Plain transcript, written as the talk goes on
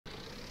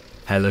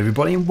Hello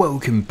everybody and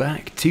welcome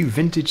back to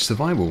Vintage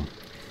Survival.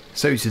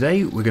 So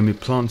today we're going to be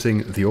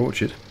planting the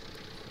orchard,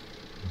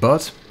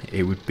 but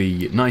it would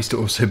be nice to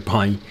also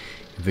buy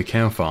the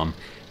cow farm,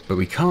 but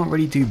we can't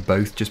really do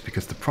both just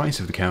because the price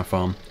of the cow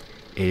farm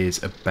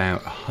is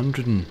about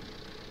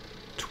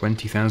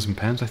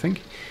 £120,000 I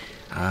think,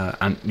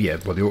 and yeah,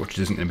 well, the orchard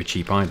isn't going to be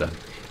cheap either.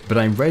 But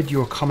I read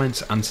your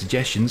comments and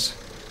suggestions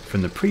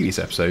from the previous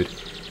episode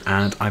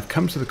and I've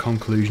come to the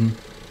conclusion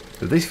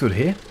that this field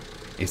here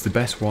is the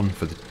best one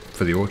for the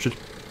orchard,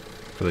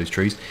 for those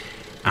trees,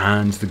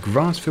 and the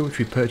grass field which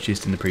we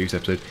purchased in the previous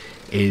episode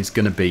is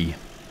going to be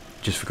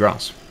just for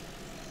grass.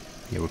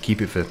 Yeah, we'll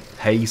keep it for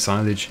hay,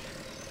 silage,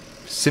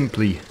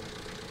 simply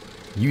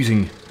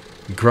using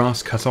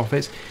grass cut off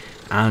it,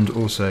 and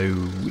also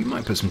we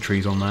might put some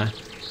trees on there.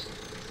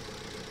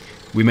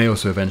 We may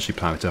also eventually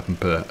plough it up and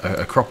put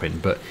a crop in,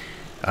 but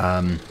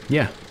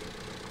yeah,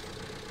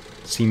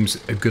 seems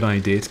a good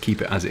idea to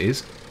keep it as it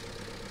is.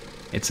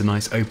 It's a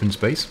nice open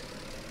space.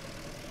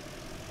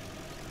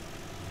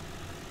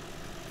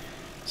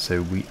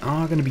 So we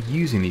are going to be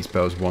using these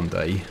bales one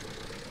day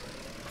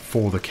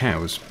for the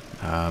cows.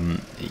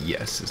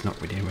 Yes, there's not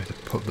really anywhere to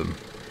put them,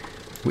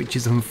 which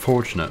is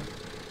unfortunate.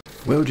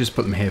 We'll just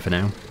put them here for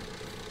now.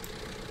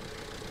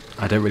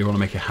 I don't really want to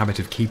make a habit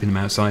of keeping them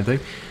outside though.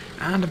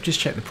 And I've just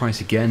checked the price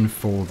again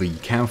for the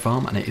cow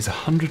farm and it is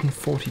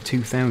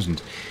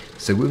 142,000.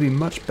 So we'll be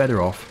much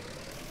better off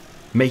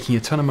making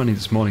a ton of money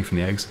this morning from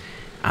the eggs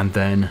and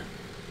then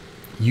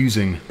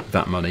using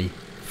that money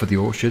for the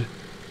orchard,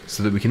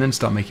 so that we can then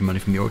start making money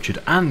from the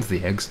orchard and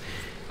the eggs,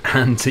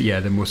 and yeah,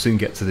 then we'll soon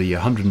get to the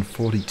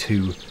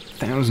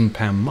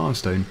 £142,000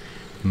 milestone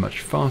much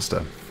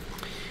faster.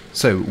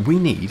 So we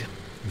need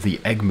the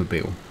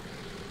eggmobile.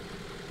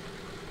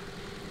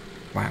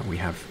 Wow, we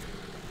have,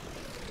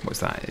 what's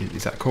that?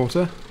 Is that a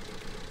quarter?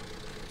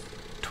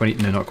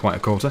 20? No, not quite a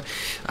quarter.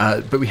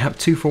 But we have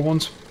 2 full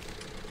ones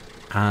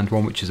and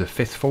one which is a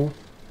 5th full.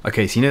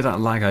 Okay, so you know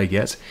that lag I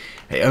get?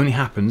 It only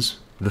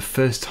happens the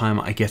first time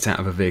I get out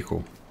of a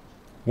vehicle.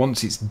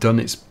 Once it's done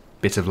its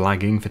bit of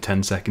lagging for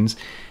 10 seconds,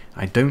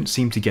 I don't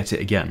seem to get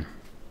it again.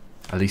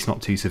 At least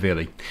not too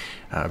severely.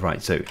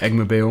 Right, so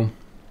eggmobile.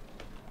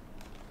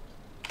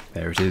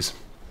 There it is.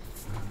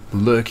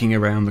 Lurking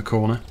around the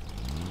corner.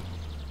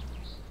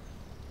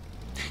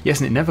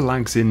 Yes, and it never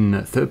lags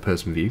in third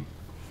person view.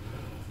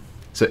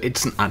 So it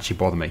doesn't actually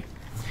bother me.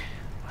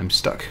 I'm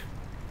stuck.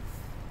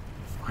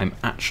 I'm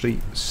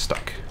actually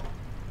stuck.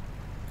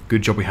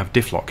 Good job we have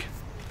diff lock.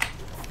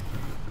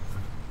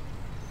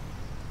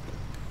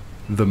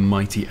 The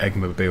mighty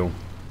eggmobile.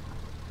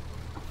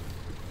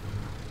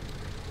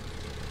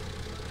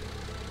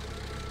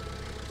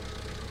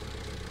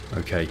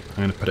 Okay, I'm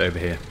going to put it over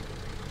here.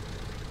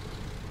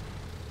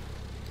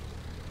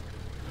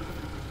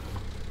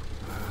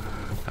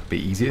 That'd be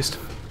easiest.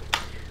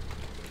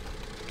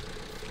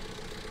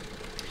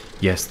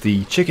 Yes,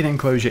 the chicken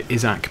enclosure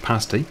is at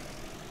capacity.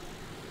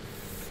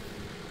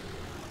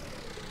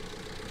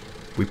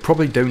 We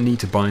probably don't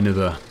need to buy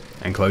another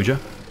enclosure,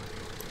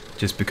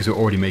 just because we're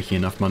already making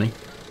enough money.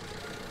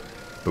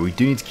 But we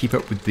do need to keep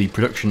up with the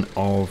production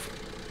of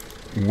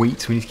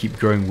wheat. We need to keep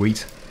growing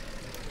wheat.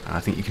 I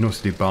think you can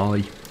also do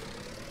barley.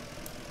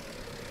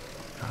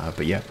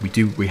 But yeah,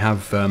 we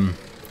have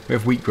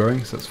wheat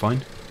growing, so that's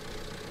fine.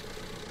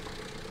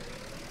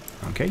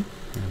 Okay,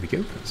 there we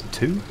go. That's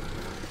 2.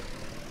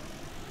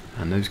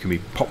 And those can be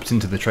popped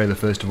into the trailer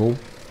first of all.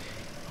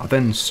 I'll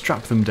then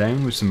strap them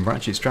down with some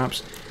ratchet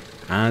straps,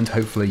 and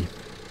hopefully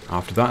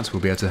after that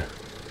we'll be able to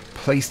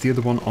place the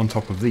other one on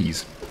top of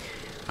these.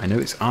 I know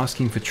it's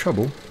asking for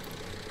trouble,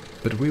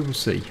 but we will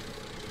see.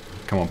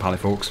 Come on,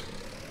 Paliforks,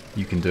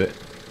 you can do it.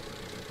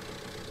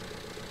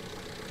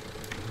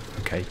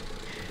 Okay,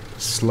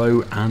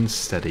 slow and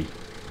steady.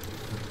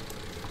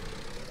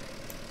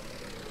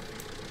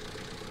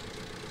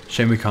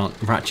 Shame we can't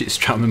ratchet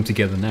strap them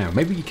together now.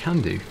 Maybe you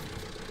can do.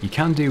 You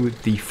can do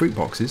with the fruit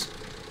boxes,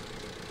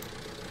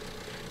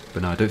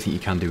 but no, I don't think you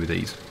can do with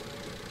these.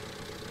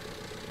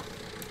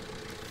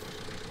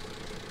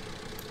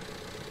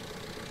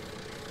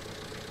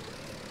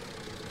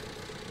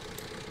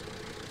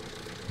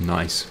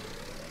 Nice.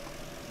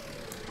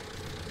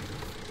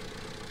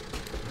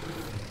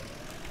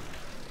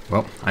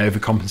 Well, I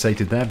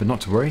overcompensated there, but not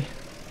to worry.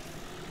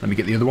 Let me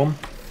get the other one.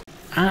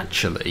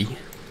 Actually,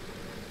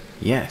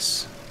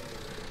 yes.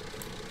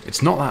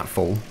 It's not that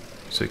full,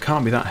 so it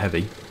can't be that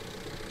heavy.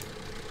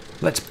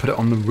 Let's put it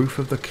on the roof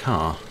of the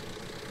car,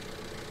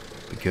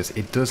 because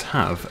it does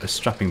have a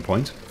strapping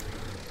point.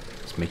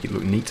 Let's make it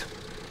look neat.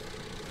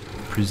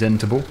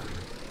 Presentable,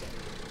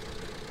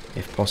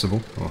 if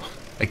possible. Oh,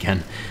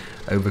 again,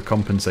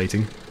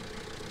 overcompensating.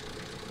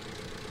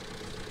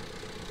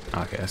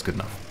 Okay, that's good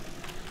enough.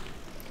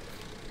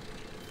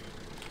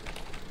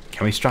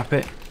 Can we strap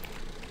it?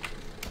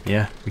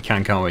 Yeah, we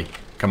can, can't we?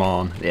 Come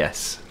on,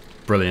 yes.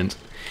 Brilliant.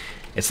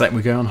 It's like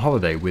we're going on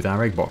holiday with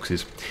our egg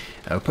boxes.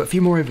 We'll put a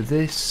few more over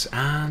this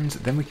and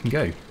then we can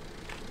go.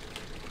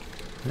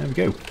 There we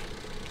go.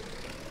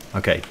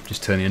 Okay,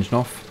 just turn the engine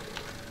off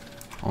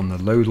on the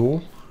load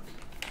all.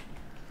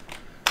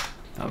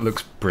 That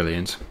looks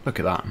brilliant. Look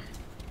at that.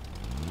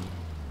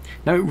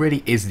 Now it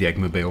really is the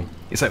Eggmobile.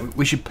 It's like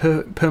we should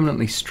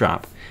permanently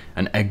strap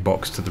an egg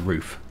box to the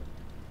roof.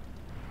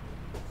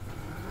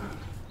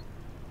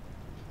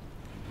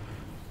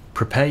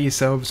 Prepare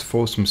yourselves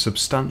for some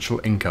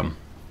substantial income.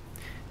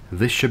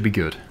 This should be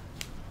good.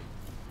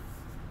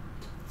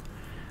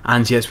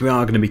 And yes, we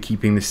are going to be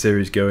keeping this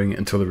series going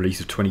until the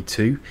release of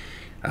 22.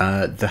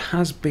 There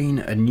has been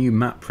a new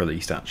map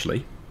released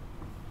actually.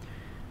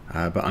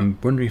 But I'm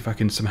wondering if I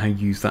can somehow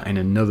use that in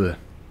another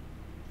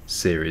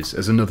series,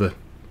 as another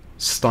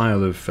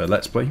style of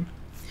Let's Play.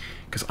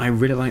 Because I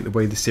really like the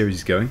way the series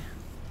is going.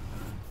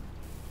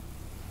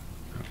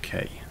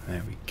 Okay,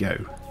 there we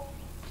go.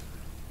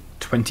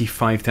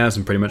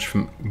 25,000 pretty much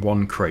from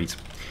one crate.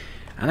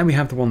 And then we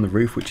have the one on the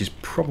roof, which is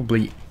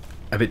probably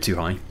a bit too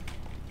high.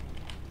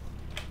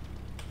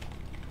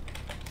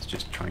 Let's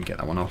just try and get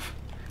that one off.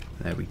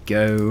 There we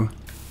go.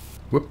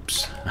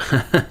 Whoops.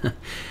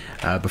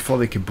 Before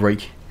they could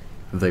break,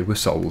 they were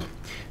sold.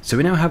 So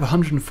we now have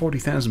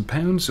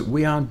 £140,000.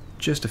 We are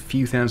just a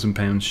few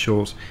 £1,000s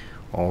short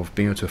of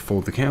being able to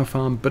afford the cow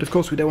farm, but of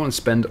course we don't want to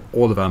spend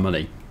all of our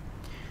money.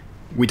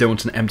 We don't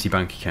want an empty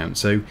bank account,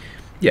 so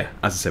yeah,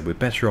 as I said, we're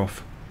better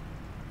off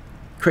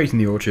creating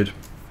the orchard,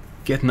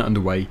 getting that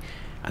underway,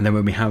 and then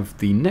when we have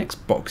the next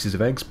boxes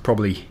of eggs,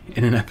 probably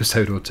in an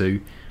episode or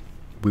two,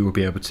 we will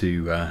be able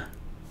to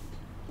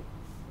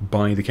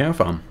buy the cow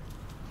farm.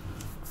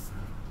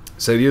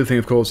 So the other thing,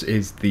 of course,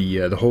 is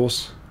the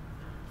horse.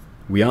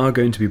 We are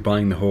going to be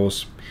buying the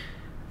horse,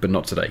 but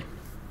not today.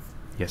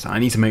 Yes, I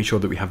need to make sure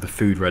that we have the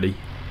food ready.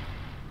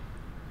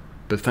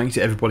 But thanks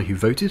to everybody who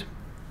voted.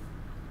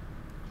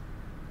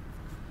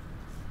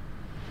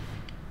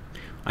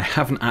 I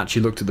haven't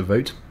actually looked at the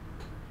vote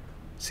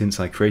since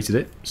I created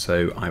it,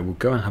 so I will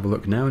go and have a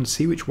look now and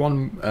see which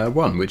one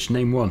won, which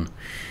name won.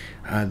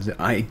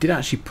 I did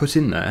actually put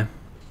in there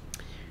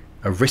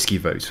a risky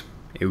vote.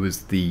 It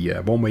was the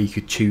one where you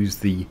could choose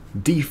the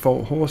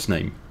default horse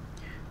name.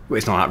 Well,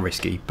 it's not that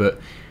risky,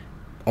 but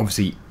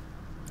obviously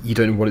you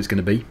don't know what it's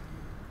going to be,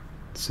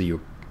 so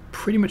you're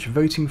pretty much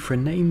voting for a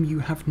name you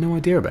have no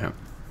idea about.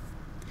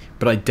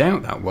 But I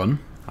doubt that one.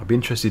 I'll be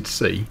interested to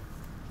see.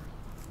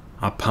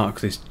 I'll park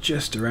this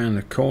just around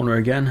the corner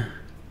again,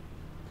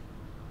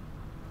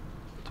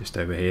 just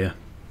over here.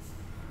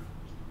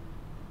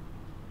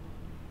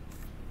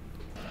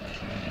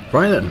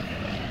 Right then,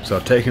 so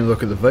I've taken a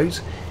look at the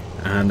vote,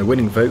 and the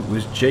winning vote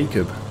was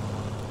Jacob,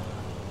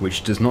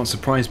 which does not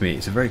surprise me.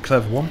 It's a very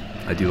clever one.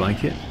 I do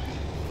like it.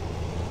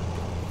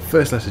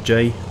 First letter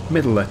J,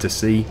 middle letter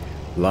C,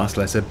 last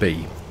letter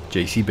B,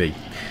 JCB.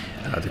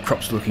 The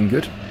crop's looking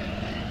good.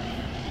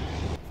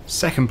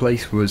 Second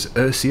place was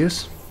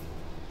Ursius.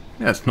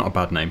 That's not a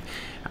bad name.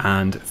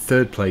 And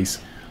third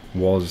place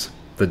was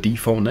the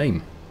default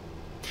name.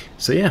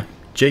 So yeah,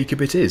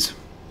 Jacob it is,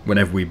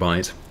 whenever we buy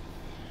it.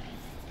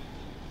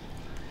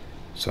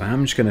 So I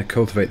am just going to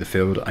cultivate the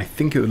field. I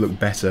think it would look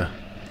better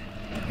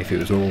if it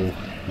was all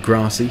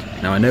grassy.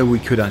 Now I know we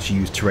could actually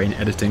use terrain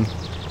editing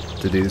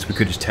to do this. We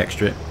could just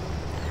texture it.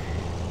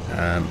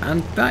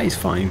 And that is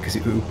fine because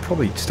it will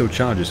probably still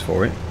charge us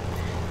for it.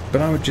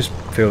 But I would just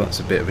feel that's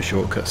a bit of a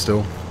shortcut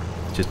still.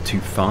 It's just too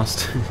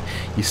fast.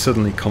 You're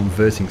suddenly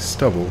converting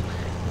stubble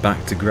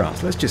back to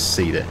grass. Let's just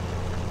seed it.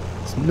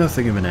 It's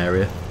nothing of an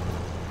area.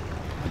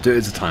 I'll do it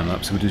as a time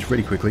lapse, so we'll do this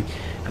really quickly.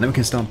 And then we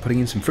can start putting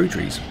in some fruit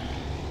trees.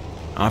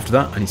 After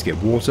that I need to get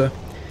water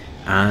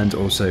and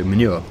also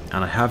manure.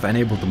 And I have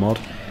enabled the mod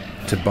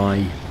to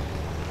buy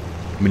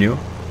manure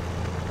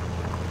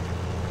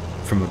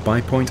from a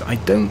buy point. I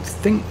don't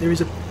think there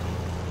is a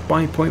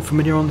buy point for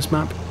manure on this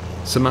map.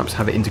 Some maps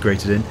have it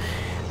integrated in,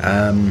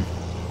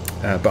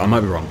 but I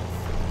might be wrong.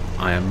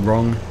 I am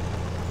wrong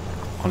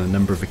on a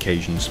number of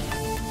occasions.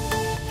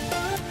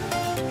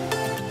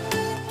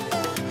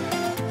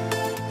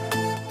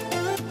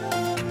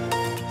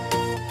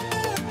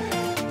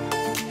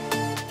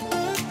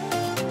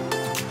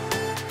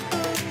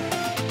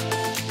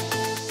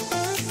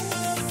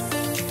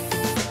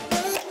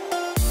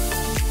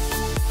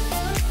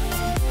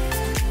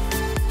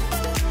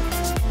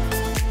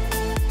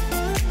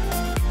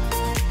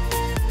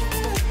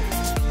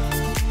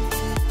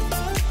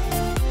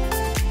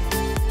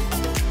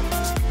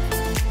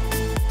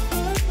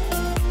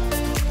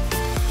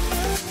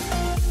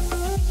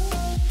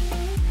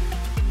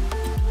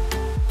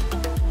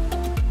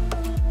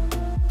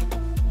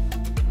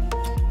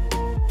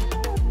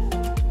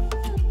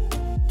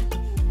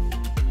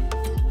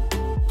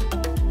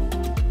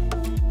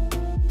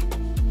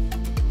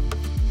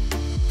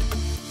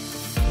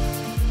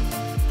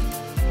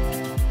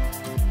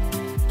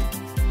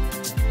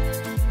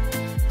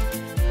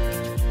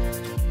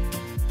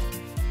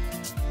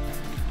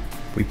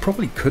 We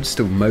probably could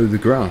still mow the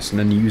grass and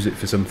then use it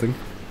for something.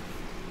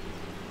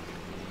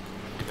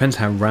 Depends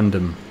how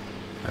random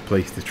I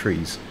place the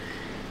trees.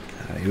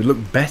 It would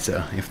look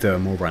better if they were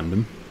more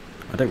random.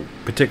 I don't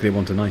particularly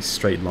want a nice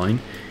straight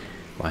line.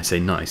 Well, I say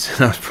nice,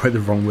 that's probably the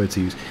wrong word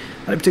to use.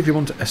 I don't particularly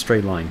want a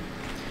straight line,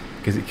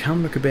 because it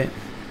can look a bit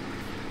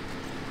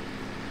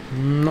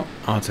Not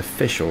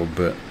artificial,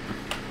 but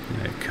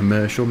you know,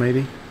 commercial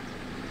maybe.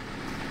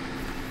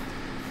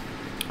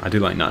 I do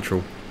like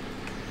natural.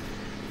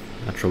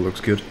 Natural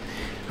looks good.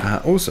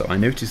 Also, I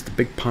noticed the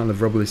big pile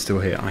of rubble is still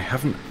here. I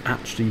haven't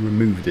actually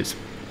removed it.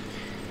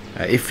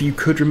 If you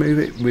could remove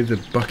it with a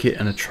bucket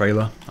and a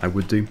trailer, I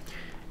would do.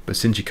 But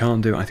since you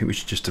can't do it, I think we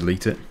should just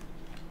delete it.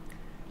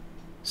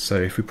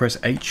 So if we press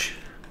H,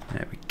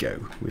 there we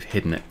go, we've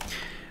hidden it.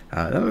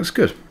 That looks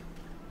good.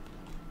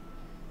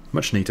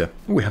 Much neater.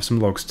 Oh, we have some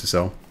logs to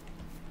sell.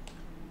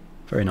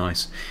 Very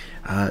nice.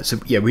 So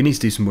yeah, we need to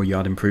do some more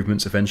yard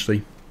improvements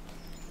eventually.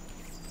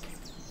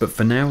 But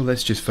for now,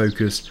 let's just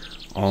focus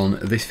on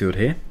this field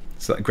here.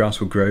 So that grass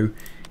will grow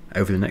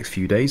over the next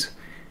few days.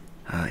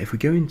 If we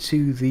go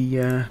into the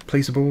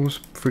placeables,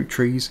 fruit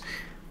trees,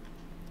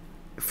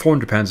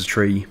 £400 a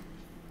tree.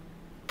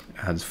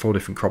 There's 4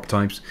 different crop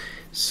types.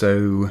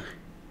 So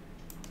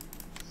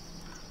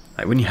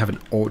like when you have an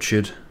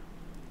orchard,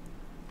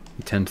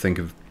 you tend to think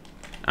of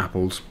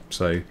apples.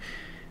 So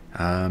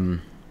we'll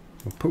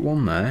put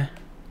one there.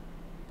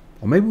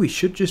 Or maybe we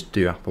should just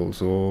do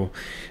apples. Or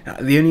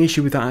the only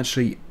issue with that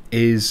actually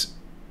is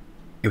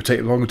it'll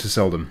take longer to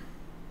sell them.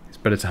 It's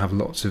better to have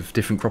lots of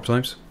different crop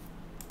types.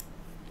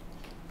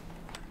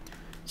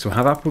 So we'll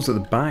have apples at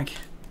the back,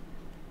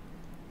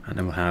 and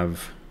then we'll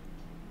have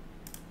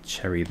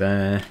cherry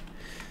there.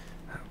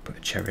 I'll put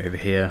a cherry over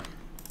here,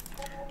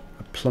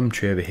 a plum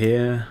tree over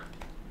here,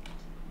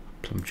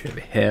 a plum tree over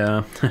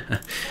here,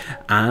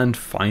 and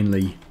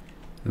finally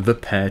the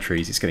pear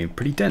trees. It's getting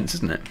pretty dense,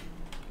 isn't it?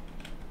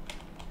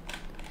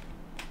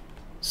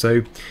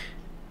 So,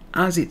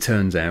 as it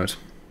turns out,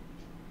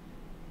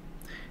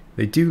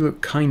 they do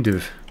look kind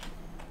of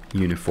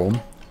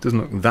uniform. Doesn't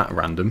look that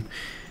random.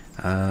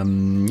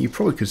 You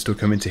probably could still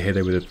come into here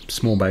though with a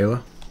small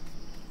baler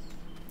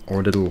or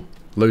a little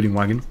loading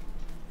wagon,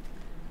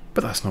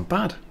 but that's not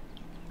bad,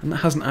 and that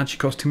hasn't actually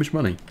cost too much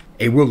money.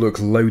 It will look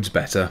loads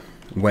better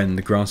when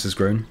the grass has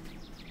grown.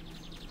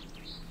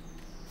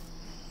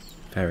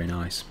 Very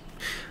nice.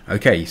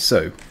 Okay,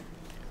 so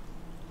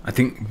I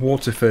think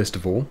water first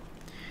of all.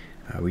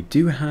 We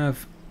do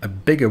have a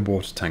bigger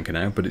water tanker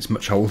now, but it's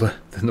much older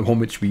than the one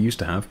which we used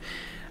to have,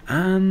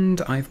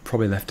 and I've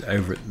probably left it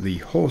over at the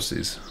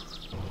horses.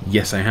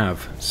 Yes, I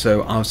have.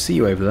 So I'll see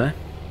you over there,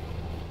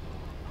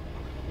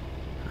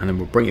 and then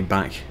we'll bring it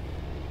back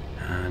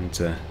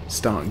and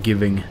start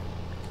giving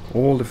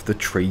all of the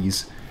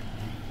trees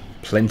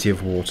plenty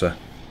of water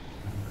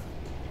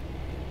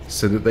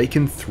so that they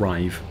can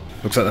thrive.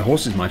 Looks like the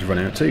horses might have run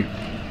out too.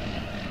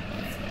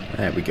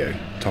 There we go.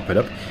 Top it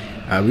up.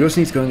 We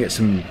also need to go and get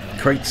some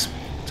crates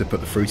to put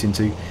the fruit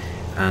into,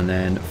 and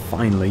then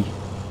finally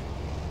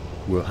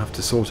we'll have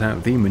to sort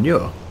out the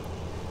manure.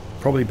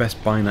 Probably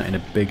best buying that in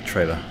a big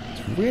trailer.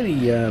 It's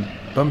really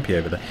bumpy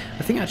over there.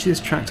 I think actually this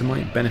tractor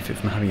might benefit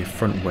from having a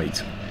front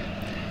weight.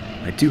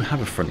 I do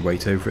have a front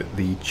weight over at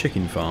the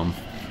chicken farm.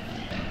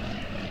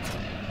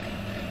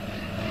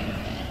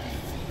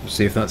 We'll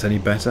see if that's any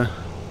better.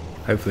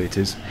 Hopefully it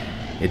is.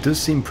 It does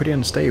seem pretty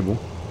unstable.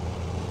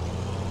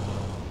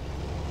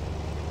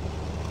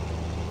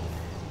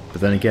 But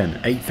then again,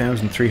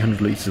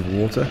 8,300 litres of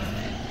water.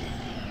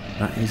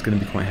 That is going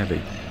to be quite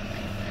heavy.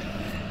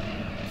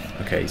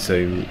 Okay,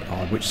 so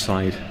which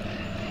side?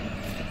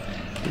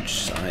 Which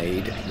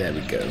side? There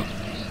we go.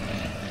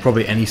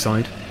 Probably any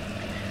side.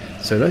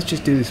 So let's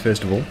just do this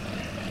first of all.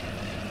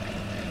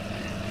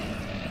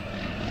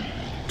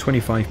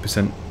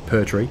 25%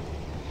 per tree.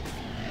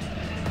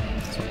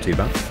 It's not too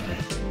bad.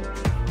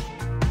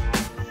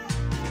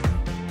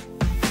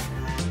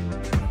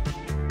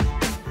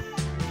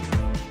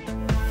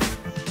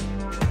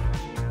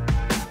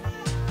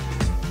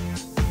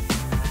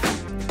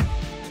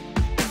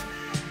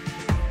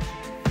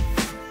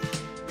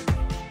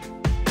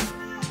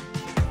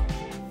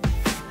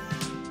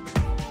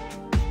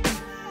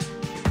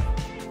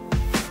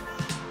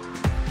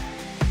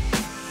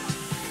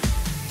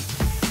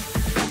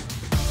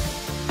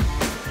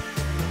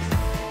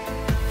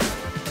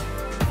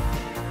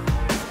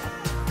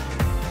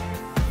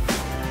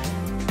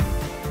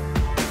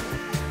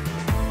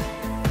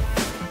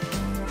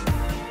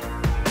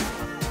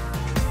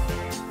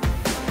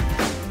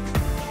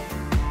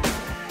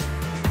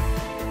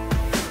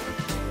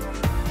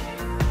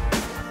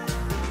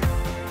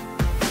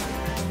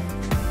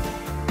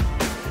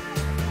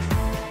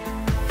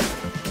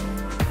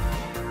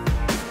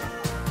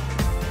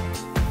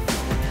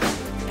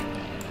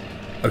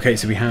 Okay,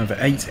 so we have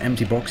 8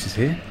 empty boxes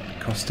here,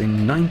 costing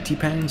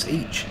 £90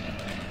 each.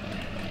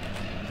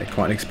 They're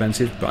quite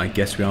expensive, but I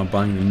guess we are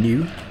buying them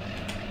new.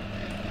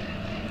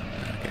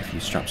 Get a few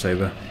straps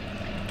over.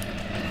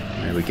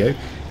 There we go.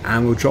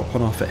 And we'll drop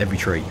one off at every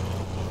tree.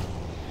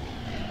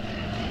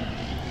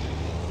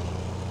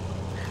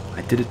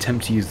 I did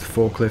attempt to use the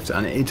forklift,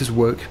 and it does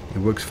work. It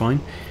works fine.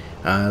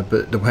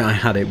 But the way I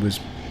had it was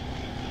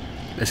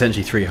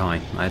essentially 3 high.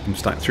 I had them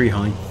stacked 3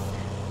 high,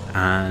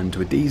 and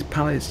with these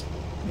pallets,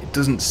 it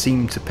doesn't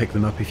seem to pick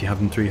them up if you have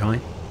them 3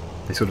 high.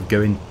 They sort of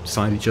go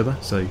inside each other,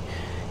 so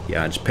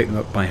yeah, I just pick them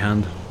up by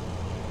hand.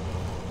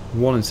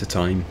 one at a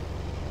time.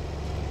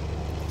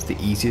 It's the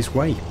easiest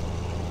way.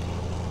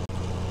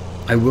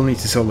 I will need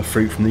to sell the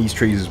fruit from these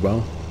trees as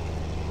well.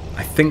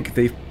 I think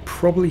they've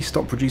probably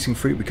stopped producing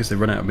fruit because they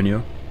run out of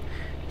manure.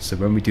 So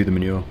when we do the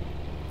manure,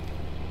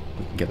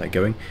 we can get that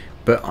going.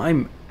 But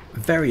I'm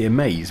very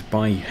amazed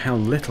by how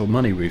little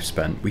money we've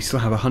spent. We still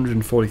have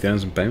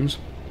 £140,000.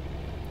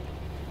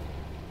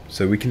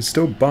 So we can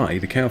still buy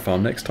the cow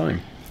farm next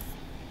time.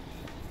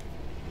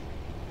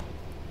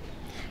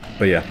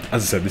 But yeah,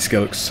 as I said, this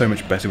scale looks so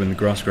much better when the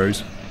grass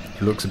grows.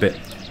 It looks a bit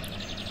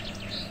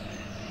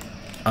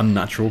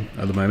unnatural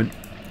at the moment.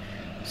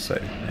 So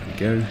there we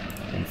go.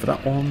 One for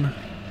that one.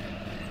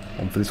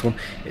 One for this one.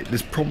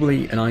 There's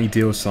probably an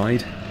ideal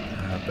side,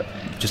 but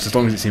just as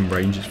long as it's in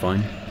range, it's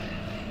fine.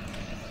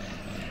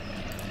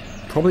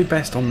 Probably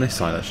best on this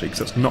side actually, because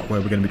that's not where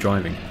we're going to be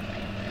driving.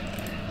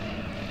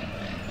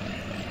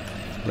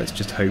 Let's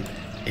just hope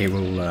it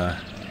will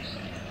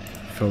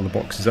fill the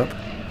boxes up.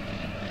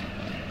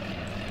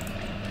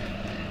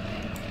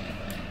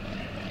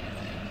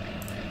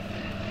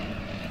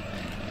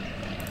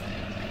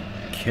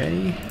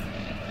 Okay.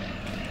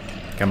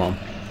 Come on.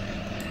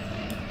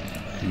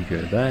 You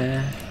go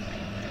there.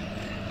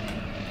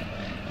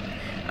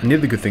 And the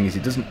other good thing is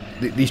it doesn't.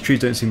 These trees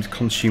don't seem to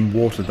consume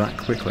water that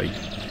quickly.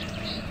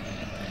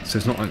 So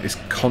it's not like this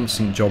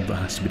constant job that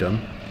has to be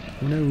done.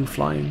 Oh no,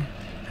 flying.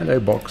 Hello,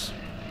 box.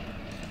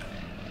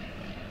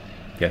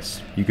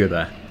 Yes, you go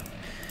there.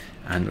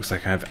 And looks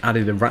like I've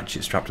added a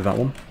ratchet strap to that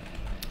one.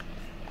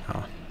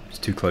 Ah, it's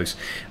too close.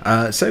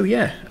 So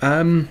yeah,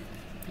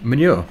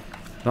 manure.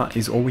 That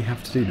is all we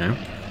have to do now.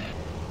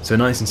 So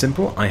nice and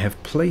simple, I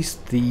have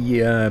placed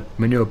the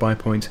manure buy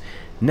point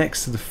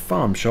next to the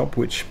farm shop,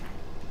 which,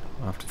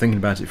 after thinking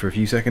about it for a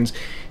few seconds,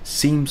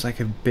 seems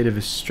like a bit of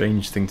a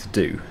strange thing to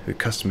do. The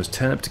customers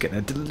turn up to get their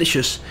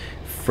delicious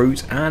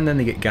fruit and then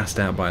they get gassed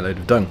out by a load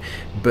of dung.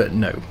 But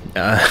no,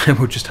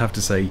 we'll just have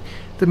to say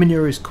the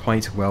manure is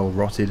quite well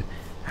rotted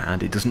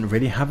and it doesn't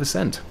really have a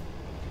scent.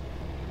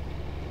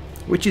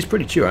 Which is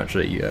pretty true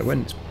actually.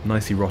 When it's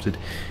nicely rotted,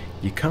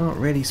 you can't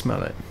really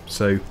smell it.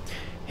 So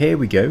here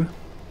we go.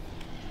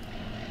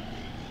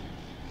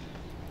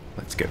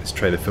 Let's get this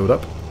trailer filled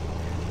up.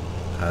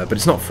 But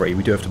it's not free,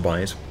 we do have to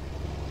buy it.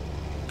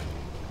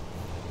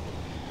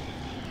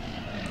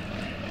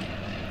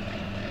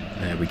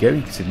 There we go,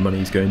 you can see the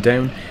money's going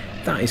down.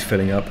 That is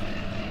filling up.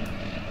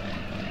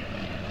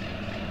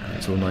 And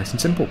it's all nice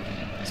and simple.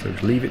 So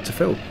just leave it to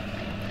fill.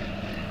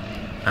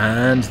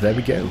 And there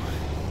we go.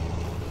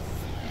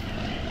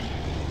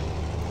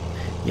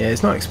 Yeah,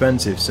 it's not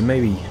expensive, so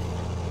maybe,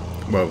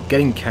 well,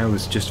 getting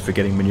cows just for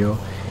getting manure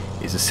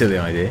is a silly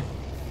idea.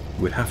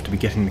 We'd have to be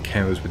getting the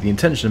cows with the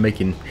intention of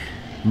making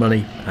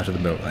money out of the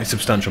milk, like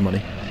substantial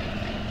money,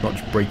 not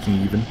just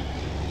breaking even.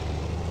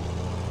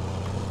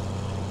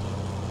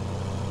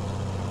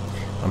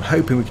 I'm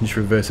hoping we can just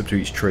reverse up to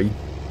each tree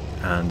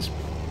and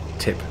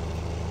tip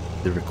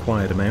the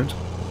required amount.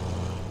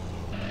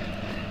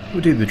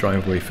 We'll do the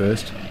driveway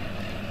first.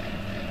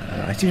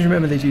 I seem to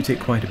remember they do take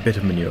quite a bit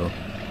of manure,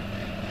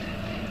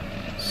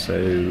 so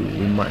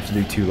we might have to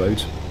do 2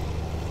 loads.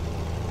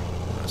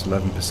 That's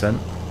 11%.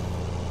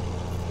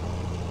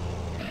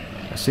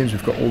 As soon as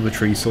we've got all the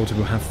trees sorted,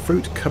 we'll have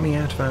fruit coming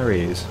out of our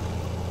ears.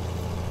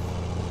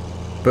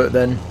 But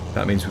then,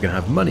 that means we're going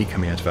to have money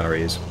coming out of our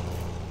ears.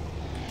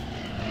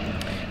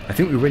 I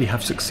think we really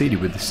have succeeded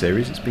with this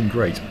series, it's been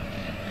great.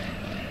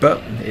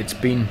 But it's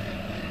been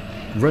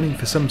running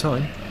for some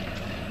time.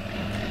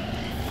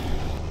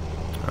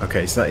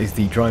 Okay, so that is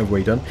the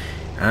driveway done.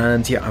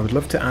 And yeah, I would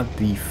love to add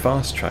the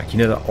fast track. You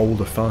know, that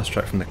older fast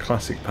track from the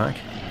classic pack?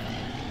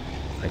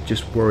 I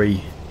just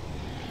worry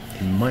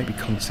it might be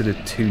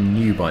considered too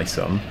new by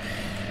some.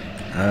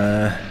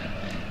 I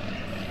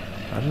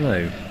don't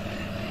know.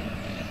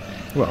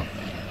 Well,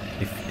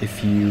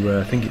 if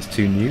you think it's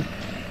too new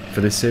for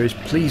this series,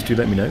 please do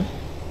let me know.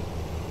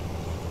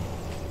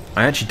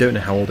 I actually don't know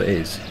how old it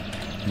is.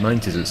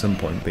 90s at some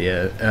point, but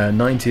yeah,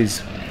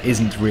 90s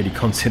isn't really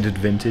considered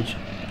vintage.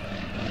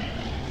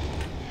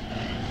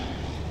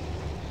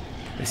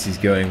 This is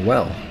going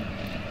well,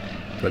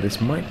 but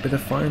this might be the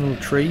final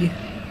tree.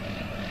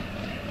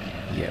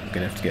 Yeah, we're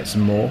going to have to get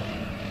some more.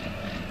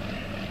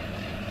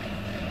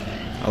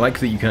 I like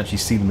that you can actually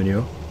see the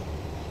manure.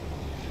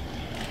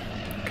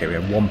 Okay, we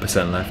have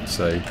 1% left,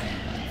 so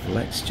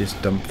let's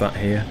just dump that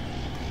here.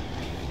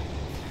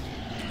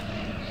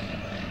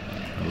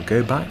 And we'll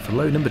go back for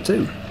load number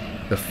 2,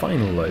 the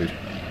final load.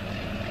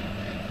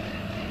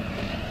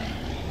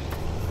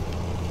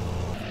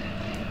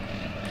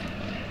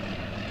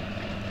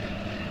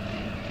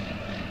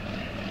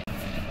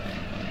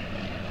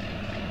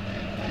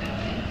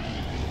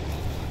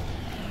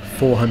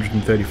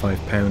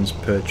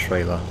 £435 per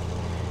trailer.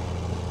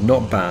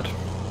 Not bad.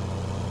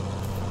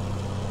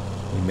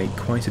 We make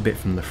quite a bit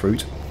from the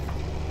fruit.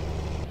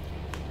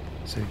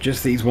 So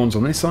just these ones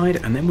on this side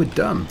and then we're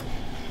done.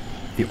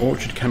 The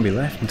orchard can be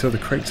left until the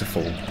crates are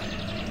full. I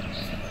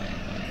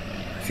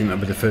think that'll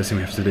be the first thing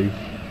we have to do.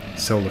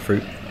 Sell the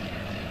fruit.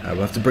 We'll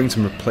have to bring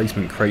some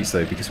replacement crates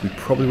though, because we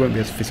probably won't be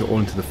able to fit it all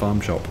into the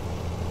farm shop.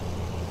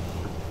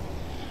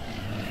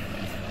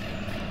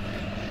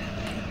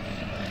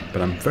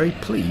 but I'm very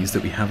pleased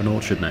that we have an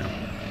orchard now.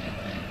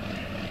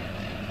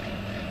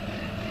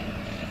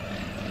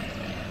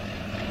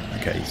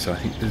 Okay, so I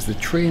think there's the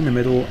tree in the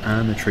middle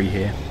and the tree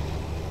here.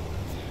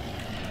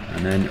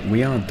 And then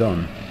we are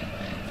done.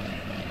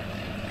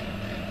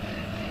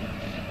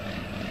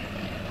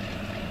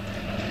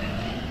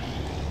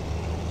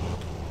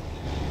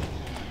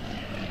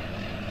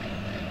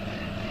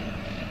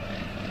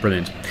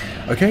 Brilliant.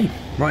 Okay,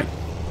 right.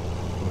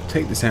 We'll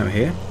take this out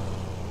here.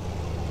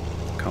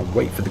 Can't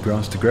wait for the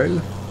grass to grow.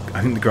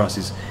 I think the grass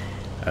is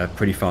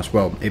pretty fast.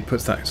 Well, it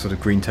puts that sort of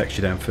green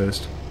texture down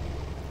first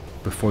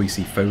before you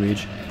see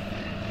foliage.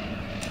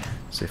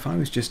 So if I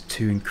was just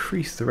to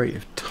increase the rate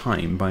of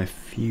time by a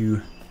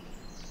few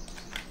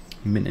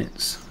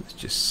minutes, let's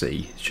just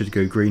see. It should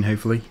go green,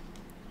 hopefully.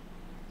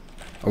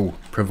 Oh,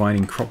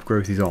 providing crop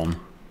growth is on.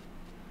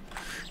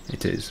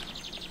 It is.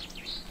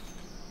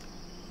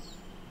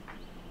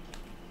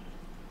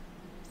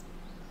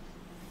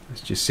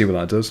 Let's just see what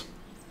that does.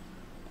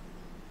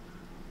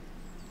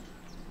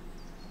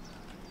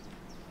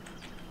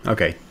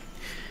 Okay,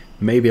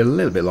 maybe a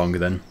little bit longer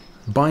then.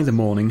 By the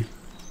morning,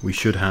 we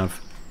should have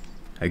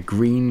a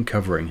green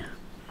covering.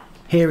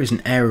 Here is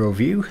an aerial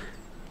view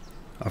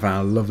of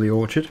our lovely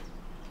orchard.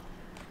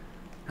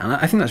 And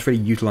I think that's really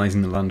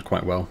utilising the land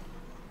quite well.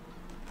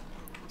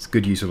 It's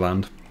good use of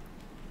land.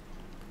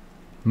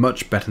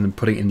 Much better than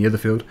putting it in the other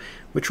field,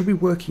 which we'll be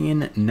working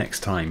in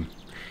next time.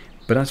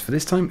 But as for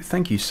this time,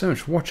 thank you so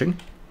much for watching.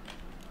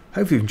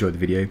 Hopefully you've enjoyed the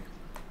video,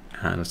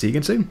 and I'll see you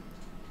again soon.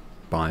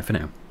 Bye for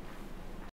now.